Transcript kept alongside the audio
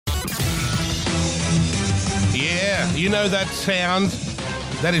You know that sound?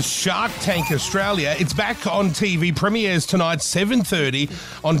 That is Shark Tank Australia. It's back on TV. Premieres tonight, 7:30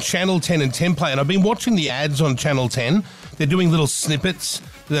 on Channel 10 and 10 Play. And I've been watching the ads on Channel 10. They're doing little snippets.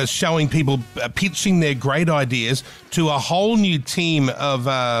 They're showing people pitching their great ideas to a whole new team of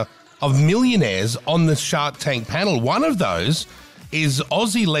millionaires on the Shark Tank panel. One of those is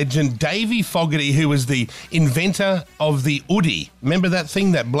Aussie legend Davey Fogarty, who was the inventor of the hoodie. Remember that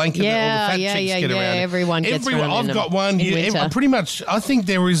thing, that blanket that all the fat chicks get around? Everyone gets around. I've got one. Pretty much, I think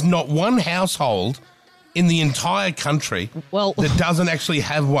there is not one household in the entire country that doesn't actually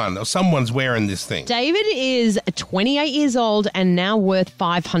have one, or someone's wearing this thing. David is 28 years old and now worth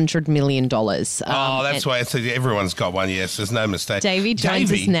 $500 million. That's why I said everyone's got one, yes, there's no mistake. Davey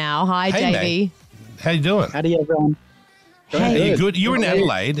joins us now. Hi, Davey. Mate. How you doing? Howdy, everyone. Hey, you good? You're in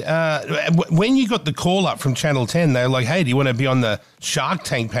Adelaide. When you got the call up from Channel 10, they were like, hey, do you want to be on the Shark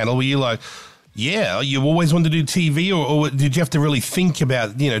Tank panel? Were you like, yeah, you always wanted to do TV, or did you have to really think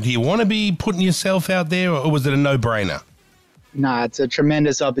about, do you want to be putting yourself out there, or was it a no-brainer? No, it's a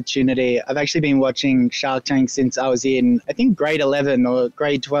tremendous opportunity. I've actually been watching Shark Tank since I was in, I think, grade 11 or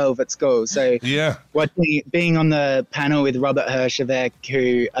grade 12 at school. So yeah, being on the panel with Robert Herjavec,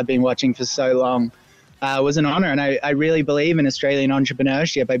 who I've been watching for so long, was an honour, and I really believe in Australian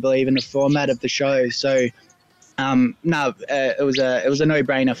entrepreneurship. I believe in the format of the show. So, it was a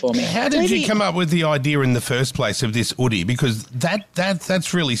no-brainer for me. How did you come up with the idea in the first place of this hoodie? Because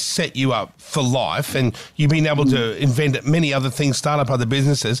that's really set you up for life, and you've been able to invent many other things, start up other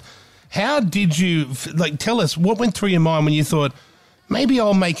businesses. How did you, tell us, what went through your mind when you thought, maybe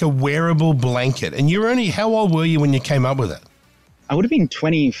I'll make a wearable blanket? And how old were you when you came up with it? I would have been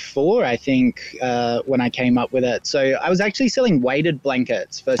 24, I think, when I came up with it. So I was actually selling weighted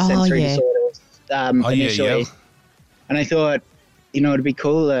blankets for sensory disorders initially. Yeah. And I thought, it'd be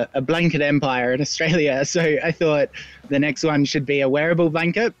cool, a blanket empire in Australia. So I thought the next one should be a wearable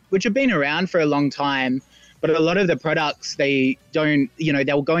blanket, which have been around for a long time. But a lot of the products, they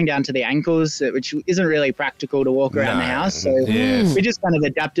were going down to the ankles, which isn't really practical to walk around the house. So we just kind of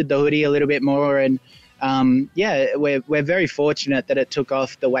adapted the hoodie a little bit more, and we're very fortunate that it took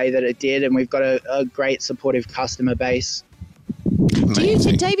off the way that it did, and we've got a great supportive customer base.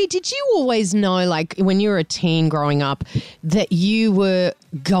 Davey, did you always know, when you were a teen growing up, that you were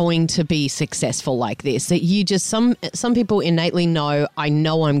going to be successful like this? That you just, some people innately know, I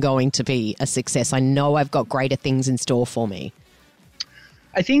know I'm going to be a success. I know I've got greater things in store for me.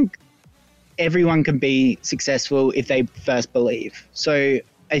 I think everyone can be successful if they first believe. So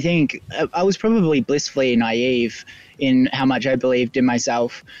I think I was probably blissfully naive in how much I believed in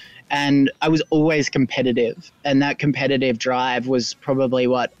myself. And I was always competitive. And that competitive drive was probably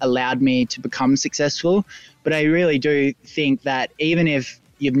what allowed me to become successful. But I really do think that even if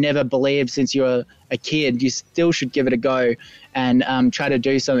you've never believed since you were a kid, you still should give it a go and try to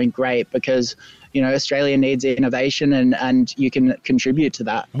do something great, because Australia needs innovation, and you can contribute to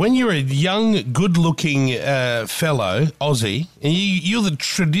that. When you're a young, good-looking fellow, Aussie, and you're the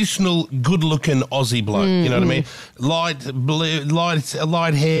traditional good-looking Aussie bloke, you know what I mean? Light blue,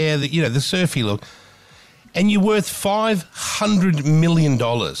 light hair, the surfy look. And you're worth $500 million.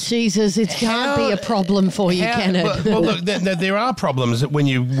 Jesus, it can't be a problem for you, can it? Well, look, there are problems when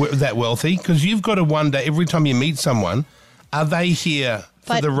you're that wealthy, because you've got to wonder every time you meet someone, are they here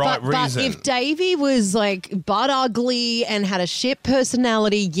for the right reason? But if Davey was butt ugly and had a shit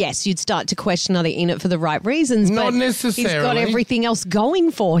personality, yes, you'd start to question, are they in it for the right reasons? Not necessarily. He's got everything else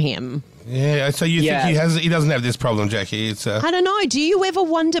going for him. Yeah, so you think he doesn't have this problem, Jackie? I don't know. Do you ever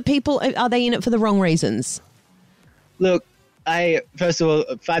wonder, people, are they in it for the wrong reasons? Look, first of all,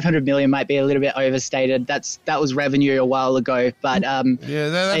 500 million might be a little bit overstated. That was revenue a while ago, but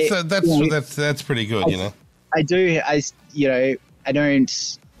that's pretty good, I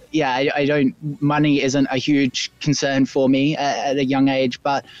don't. Money isn't a huge concern for me at a young age,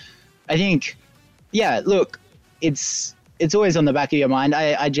 but I think, look, it's always on the back of your mind.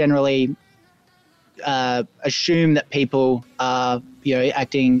 I generally assume that people are,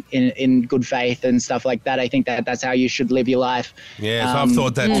 acting in good faith and stuff like that. I think that's how you should live your life. Yes, I've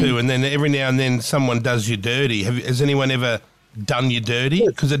thought that too. And then every now and then someone does you dirty. Has anyone ever done you dirty?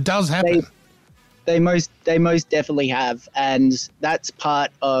 Because it does happen. They most definitely have, and that's part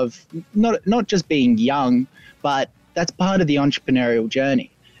of not just being young, but that's part of the entrepreneurial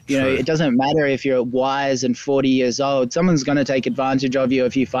journey. It doesn't matter if you're wise and 40 years old. Someone's going to take advantage of you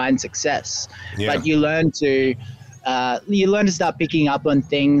if you find success. Yeah. But you learn to start picking up on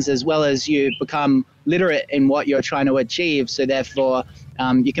things, as well as you become literate in what you're trying to achieve. So therefore,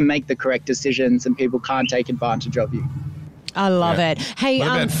 you can make the correct decisions, and people can't take advantage of you. I love it. Hey, what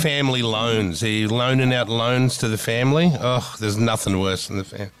about family loans? Are you loaning out loans to the family? Oh, there's nothing worse than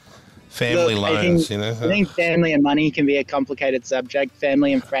the family loans, I think family and money can be a complicated subject.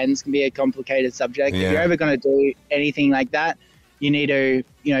 Family and friends can be a complicated subject. Yeah. If you're ever going to do anything like that, you need to,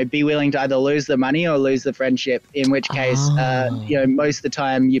 be willing to either lose the money or lose the friendship, in which case, most of the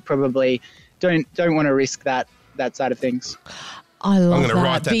time you probably don't want to risk that side of things. I love I'm going to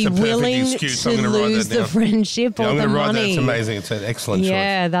write that. Be It's a perfect willing excuse. to I'm going to write lose that down. the friendship or I'm the going to write that. money. It's amazing. It's an excellent choice.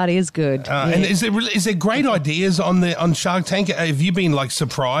 Yeah, that is good. And is there great ideas on Shark Tank? Have you been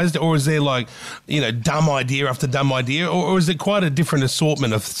surprised, or is there dumb idea after dumb idea, or is it quite a different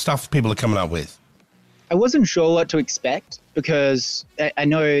assortment of stuff people are coming up with? I wasn't sure what to expect because I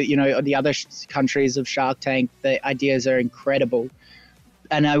know, the other countries of Shark Tank, the ideas are incredible.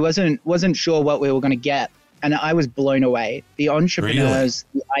 And I wasn't sure what we were going to get. And I was blown away. The entrepreneurs,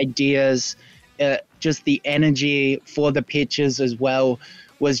 the ideas, just the energy for the pitches as well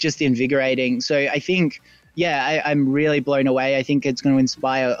was just invigorating. So I think, I'm really blown away. I think it's going to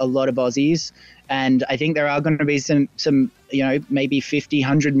inspire a lot of Aussies. And I think there are going to be some maybe $50,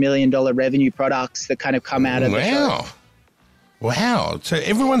 $100 million revenue products that kind of come out of the show. Wow. So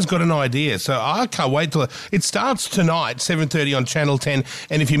everyone's got an idea. So I can't wait till it starts tonight, 7:30 on Channel 10.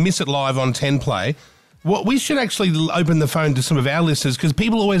 And if you miss it live on 10 Play, we should actually open the phone to some of our listeners because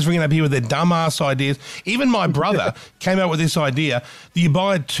people always ring up here with their dumbass ideas. Even my brother came out with this idea. You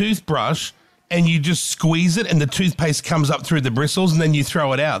buy a toothbrush and you just squeeze it and the toothpaste comes up through the bristles and then you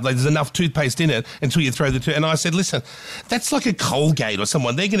throw it out. There's enough toothpaste in it until you throw the tooth. And I said, listen, that's like a Colgate or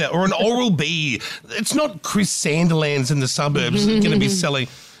someone. They're going to, or an Oral-B. It's not Chris Sandilands in the suburbs going to be selling.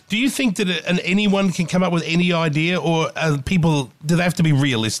 Do you think that anyone can come up with any idea, or do they have to be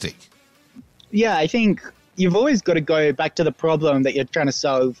realistic? Yeah, I think you've always got to go back to the problem that you're trying to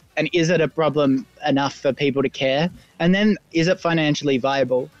solve. And is it a problem enough for people to care? And then is it financially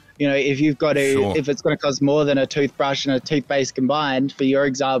viable? If you've got to, if it's going to cost more than a toothbrush and a toothpaste combined, for your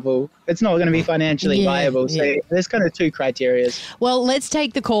example, it's not going to be financially viable. So there's kind of two criteria. Well, let's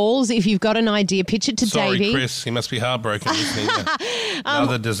take the calls. If you've got an idea, pitch it to Davey. Sorry, Chris. He must be heartbroken.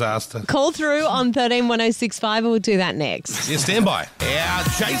 Another disaster. Call through on 131065. We'll do that next. Yeah, stand by. Yeah,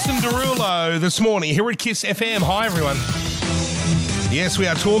 Jason Derulo this morning here at Kiss FM. Hi, everyone. Yes, we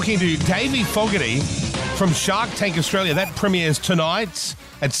are talking to Davey Fogarty from Shark Tank Australia. That premieres tonight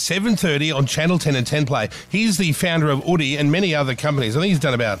at 7:30 on Channel 10 and 10 Play. He's the founder of Uddy and many other companies. I think he's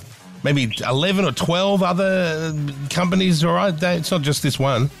done about maybe 11 or 12 other companies, all right? It's not just this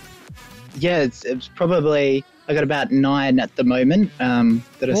one. Yeah, it's probably, I got about 9 at the moment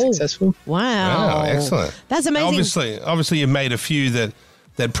that are successful. Wow, excellent. That's amazing. Obviously you've made a few that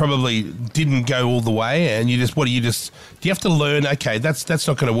probably didn't go all the way, and do you have to learn, okay, that's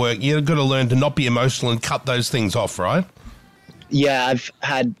not going to work. You've got to learn to not be emotional and cut those things off, right? Yeah, I've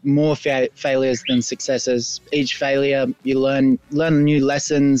had more failures than successes. Each failure, you learn new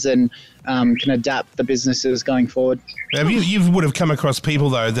lessons and can adapt the businesses going forward. You would have come across people,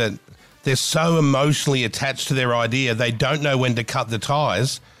 though, that they're so emotionally attached to their idea, they don't know when to cut the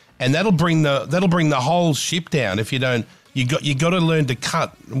ties, and that'll bring the whole ship down if you don't. You got to learn to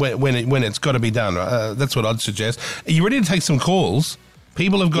cut when it's got to be done. That's what I'd suggest. Are you ready to take some calls?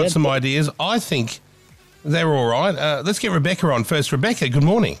 People have got some ideas. I think they're all right. Let's get Rebecca on first. Rebecca, good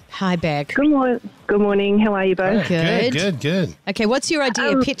morning. Hi, Beck. Good morning. How are you both? Good. Okay, what's your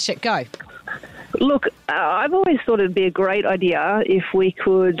idea? Pitch it. Go. Look, I've always thought it'd be a great idea if we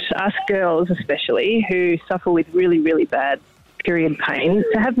could ask girls, especially, who suffer with really, really bad period pain,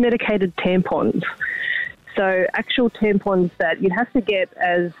 to have medicated tampons. So actual tampons that you'd have to get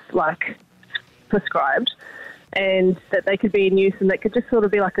as, prescribed, and that they could be in use and that could just sort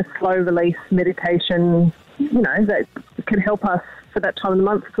of be like a slow-release medication, that could help us for that time of the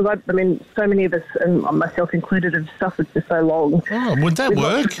month. Because, so many of us, and myself included, have suffered for so long. Oh, would that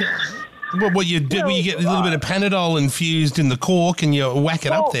work? What you do, you get a little bit of Panadol infused in the cork and you whack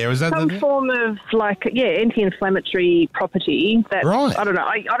it up there. Is that some form of anti-inflammatory property? That, right. I don't know.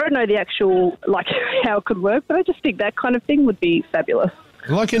 I don't know the actual how it could work, but I just think that kind of thing would be fabulous.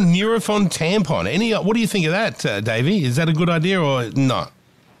 Like a Nurofen tampon. What do you think of that, Davey? Is that a good idea or not?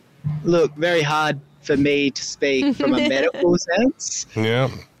 Look, very hard for me to speak from a medical sense. Yeah.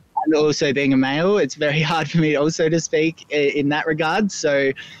 And also being a male, it's very hard for me also to speak in that regard.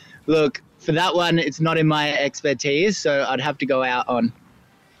 So, look, for that one, it's not in my expertise, so I'd have to go out on.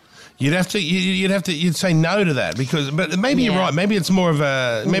 You'd say no to that but maybe you're right. Maybe it's more of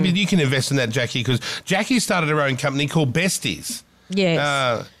maybe you can invest in that, Jackie, because Jackie started her own company called Besties.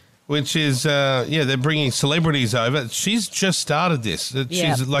 Yes. Which is, they're bringing celebrities over. She's just started this.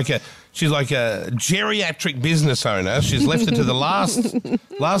 She's She's like a geriatric business owner. She's left it to the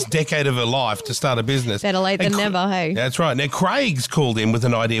last decade of her life to start a business. Better late than never, hey? That's right. Now, Craig's called in with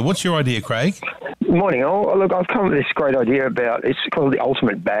an idea. What's your idea, Craig? Morning, all. Look, I've come up with this great idea about, it's called the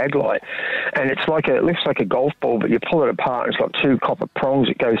ultimate bag light, and it looks like a golf ball, but you pull it apart and it's got two copper prongs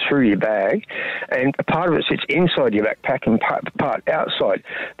that go through your bag, and a part of it sits inside your backpack and part outside.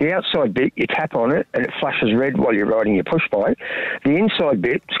 The outside bit, you tap on it and it flashes red while you're riding your push bike. The inside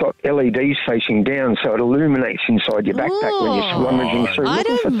bit's got LEDs facing down, so it illuminates inside your backpack when you're rummaging through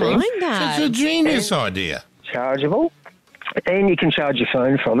looking for things. I don't mind that. It's a genius idea. Chargeable. And you can charge your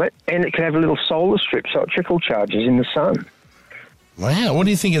phone from it, and it can have a little solar strip so it trickle charges in the sun. Wow, what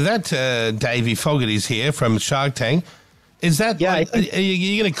do you think of that, Davey Fogarty's here from Shark Tank? Is that, are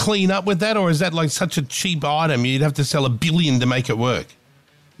you going to clean up with that, or is that like such a cheap item you'd have to sell $1 billion to make it work?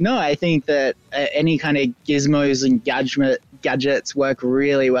 No, I think that any kind of gizmos and gadgets work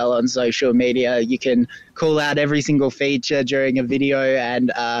really well on social media. You can call out every single feature during a video,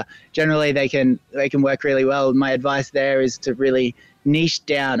 and generally they can work really well. My advice there is to really niche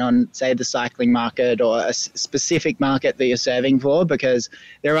down on, say, the cycling market or a specific market that you're serving for, because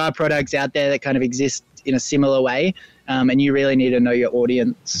there are products out there that kind of exist in a similar way, and you really need to know your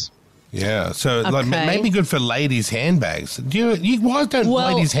audience. Yeah, so like maybe good for ladies' handbags. Why don't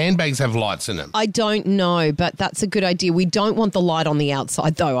ladies' handbags have lights in them? I don't know, but that's a good idea. We don't want the light on the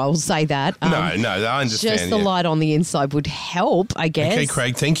outside, though. I will say that. No, I understand. Just the light on the inside would help, I guess. Okay,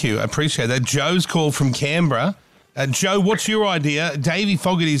 Craig, thank you. I appreciate that. Joe's called from Canberra. Joe, what's your idea? Davey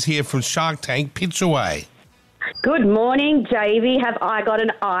Fogarty's here from Shark Tank. Pitch away. Good morning, Davey. Have I got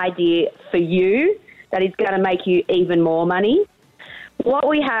an idea for you that is going to make you even more money? What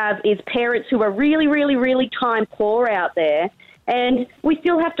we have is parents who are really, really, really time poor out there, and we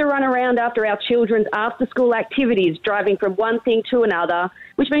still have to run around after our children's after-school activities, driving from one thing to another,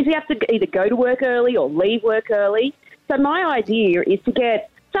 which means we have to either go to work early or leave work early. So my idea is to get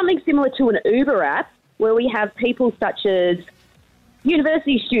something similar to an Uber app where we have people such as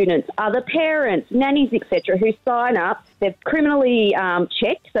university students, other parents, nannies, etc., who sign up. They're criminally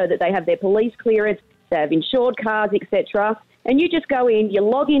checked so that they have their police clearance, they have insured cars, etc., and you just go in, you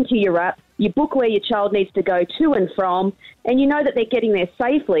log into your app, you book where your child needs to go to and from, and you know that they're getting there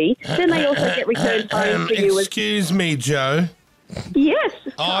safely. Then they also get returned home for you. Excuse me, Joe. Yes.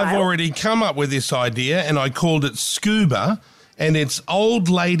 I've already come up with this idea, and I called it Scuba, and it's old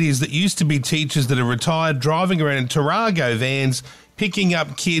ladies that used to be teachers that are retired driving around in Tarago vans, picking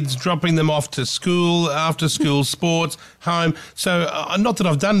up kids, dropping them off to school, after school sports, home. So not that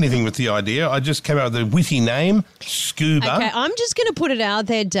I've done anything with the idea. I just came out with a witty name, Scuba. Okay, I'm just going to put it out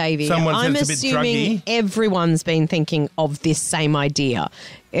there, Davey. I'm assuming everyone's been thinking of this same idea.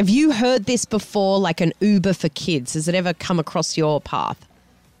 Have you heard this before, like an Uber for kids? Has it ever come across your path?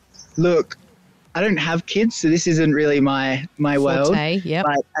 Look, I don't have kids, so this isn't really my world. Forte, yep.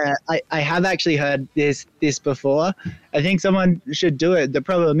 But I have actually heard this before. I think someone should do it. The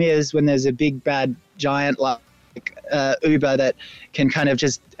problem is when there's a big bad giant like Uber that can kind of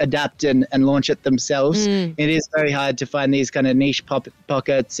just adapt and launch it themselves. It is very hard to find these kind of niche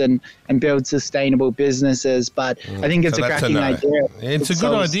pockets and build sustainable businesses. But I think it's a cracking idea. It's a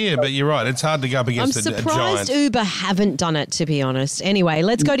good idea, but you're right. It's hard to go up against a giant. I'm surprised Uber haven't done it, to be honest. Anyway,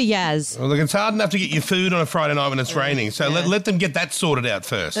 let's go to Yaz. Well, look, it's hard enough to get your food on a Friday night when it's raining. So let them get that sorted out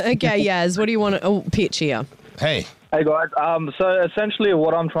first. Okay, Yaz, what do you want to pitch here? Hey guys. So essentially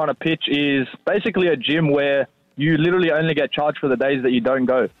what I'm trying to pitch is basically a gym where you literally only get charged for the days that you don't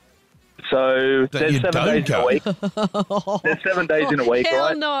go. So there's 7 days in a week. There's 7 days in a week, Hell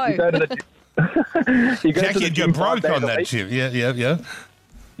right? no. You go to the gym. Jackie, you're broke on that gym. Yeah.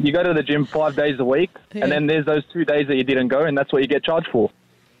 You go to the gym 5 days a week, and then there's those 2 days that you didn't go, and that's what you get charged for.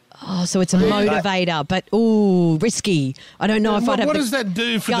 Oh, so it's a motivator, but risky. I don't know if I'd have. What does that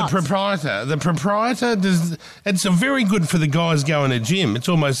do for guts. the proprietor? The proprietor it's very good for the guys going to gym. It's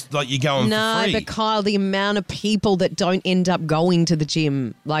almost like you're going for free. No, but Kyle, the amount of people that don't end up going to the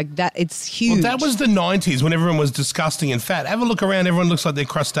gym like that, it's huge. Well, that was the 90s when everyone was disgusting and fat. Have a look around. Everyone looks like they're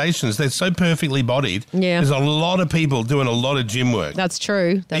crustaceans. They're so perfectly bodied. Yeah. There's a lot of people doing a lot of gym work. That's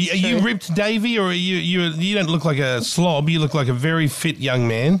true. Are you ripped, Davey, or you don't look like a slob? You look like a very fit young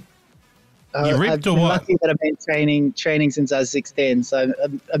man. You ripped I've or been what? lucky that I've been training since I was 16. So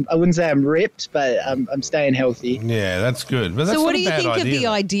I wouldn't say I'm ripped, but I'm staying healthy. Yeah, that's good. But that's so what not do you a bad think of the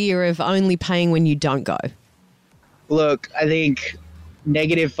idea of only paying when you don't go? Look, I think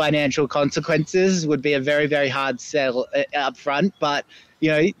negative financial consequences would be a very, very hard sell up front. But,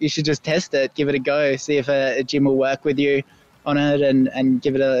 you should just test it, give it a go, see if a gym will work with you on it and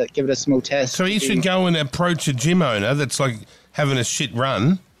give it a small test. So you should go and approach a gym owner that's like having a shit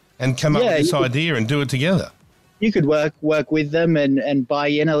run and come up with this idea and do it together. You could work with them and buy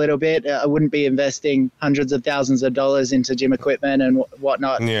in a little bit. I wouldn't be investing hundreds of thousands of dollars into gym equipment and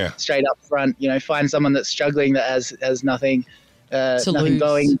whatnot straight up front. Find someone that's struggling that has nothing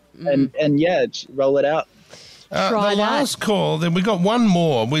going and roll it out. Last call, then we got one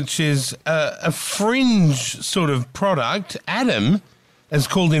more, which is a fringe sort of product. Adam has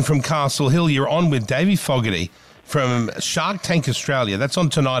called in from Castle Hill. You're on with Davey Fogarty from Shark Tank Australia. That's on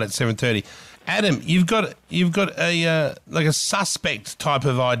tonight at 7:30. Adam, you've got a like a suspect type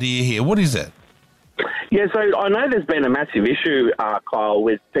of idea here. What is it? Yeah, so I know there's been a massive issue, Kyle,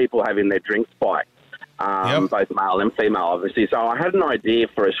 with people having their drinks spiked, both male and female, obviously. So I had an idea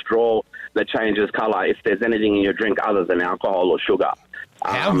for a straw that changes colour if there's anything in your drink other than alcohol or sugar.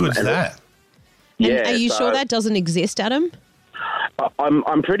 How good's that? And are you sure that doesn't exist, Adam?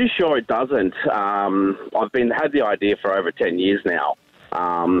 I'm pretty sure it doesn't. I've had the idea for over 10 years now.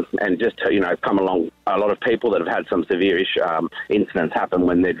 And just to, come along, a lot of people that have had some severe incidents happen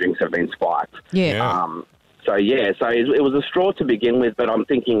when their drinks have been spiked. So it was a straw to begin with, but I'm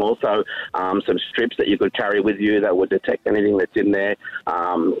thinking also some strips that you could carry with you that would detect anything that's in there,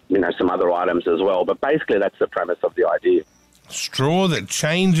 some other items as well. But basically that's the premise of the idea. Straw that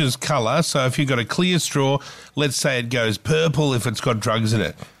changes colour. So if you've got a clear straw, let's say it goes purple if it's got drugs in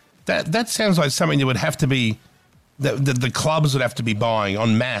it. That sounds like something that would have to be, the clubs would have to be buying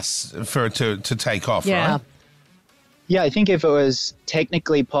en masse for it to take off, right? Yeah, I think if it was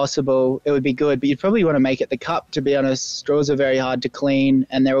technically possible, it would be good, but you'd probably want to make it the cup, to be honest. Straws are very hard to clean,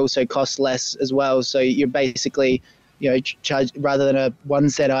 and they also cost less as well. So you're basically, charge, rather than a one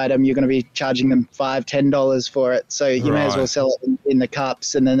set item, you're going to be charging them $5, $10 for it. So you may as well sell it in the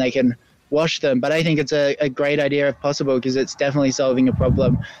cups, and then they can wash them. But I think it's a great idea if possible, because it's definitely solving a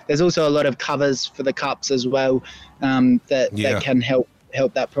problem. There's also a lot of covers for the cups as well that can help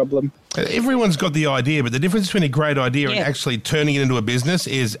that problem. Everyone's got the idea, but the difference between a great idea and actually turning it into a business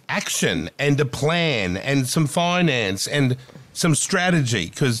is action and a plan and some finance and some strategy,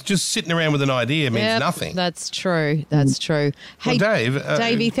 because just sitting around with an idea means nothing. That's true. That's true. Hey,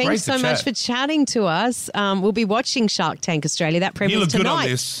 Davey, thanks so much for chatting to us. We'll be watching Shark Tank Australia. That premieres tonight. You look good on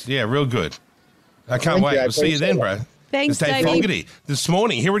this. Yeah, real good. I can't wait. We'll see you then, bro. Thanks, Dave Fogarty this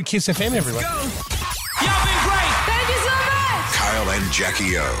morning here at Kiss FM, everyone. Y'all been great. Thank you so much. Kyle and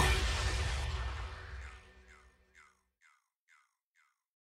Jackie O.